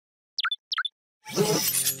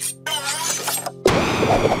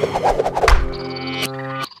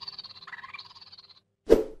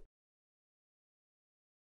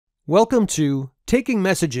Welcome to Taking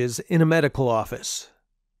Messages in a Medical Office.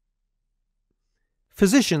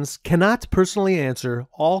 Physicians cannot personally answer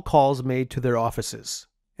all calls made to their offices.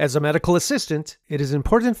 As a medical assistant, it is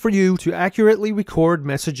important for you to accurately record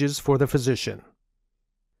messages for the physician.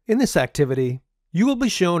 In this activity, you will be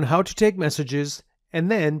shown how to take messages and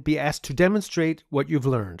then be asked to demonstrate what you've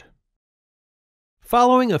learned.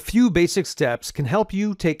 Following a few basic steps can help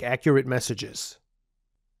you take accurate messages.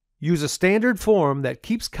 Use a standard form that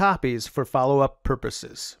keeps copies for follow-up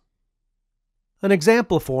purposes. An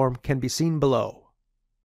example form can be seen below.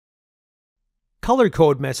 Color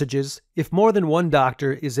code messages if more than one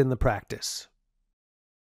doctor is in the practice.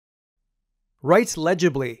 Write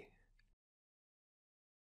legibly.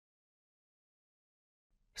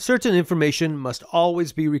 Certain information must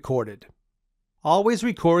always be recorded. Always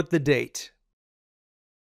record the date.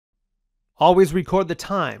 Always record the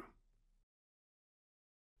time.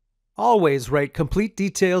 Always write complete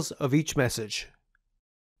details of each message.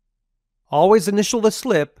 Always initial the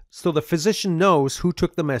slip so the physician knows who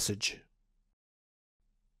took the message.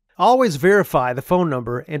 Always verify the phone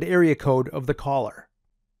number and area code of the caller.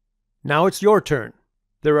 Now it's your turn.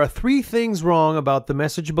 There are 3 things wrong about the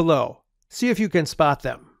message below. See if you can spot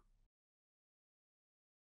them.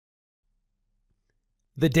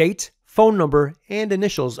 The date, phone number, and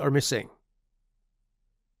initials are missing.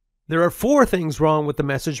 There are 4 things wrong with the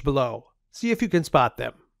message below. See if you can spot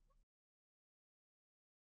them.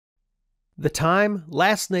 The time,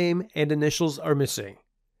 last name, and initials are missing,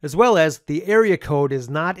 as well as the area code is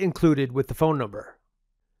not included with the phone number.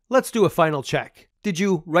 Let's do a final check. Did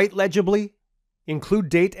you write legibly? Include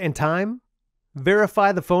date and time?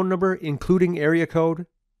 Verify the phone number including area code?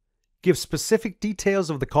 Give specific details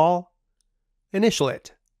of the call? Initial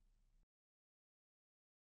it.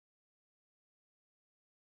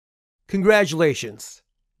 Congratulations!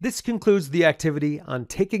 This concludes the activity on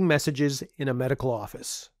taking messages in a medical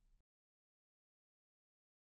office.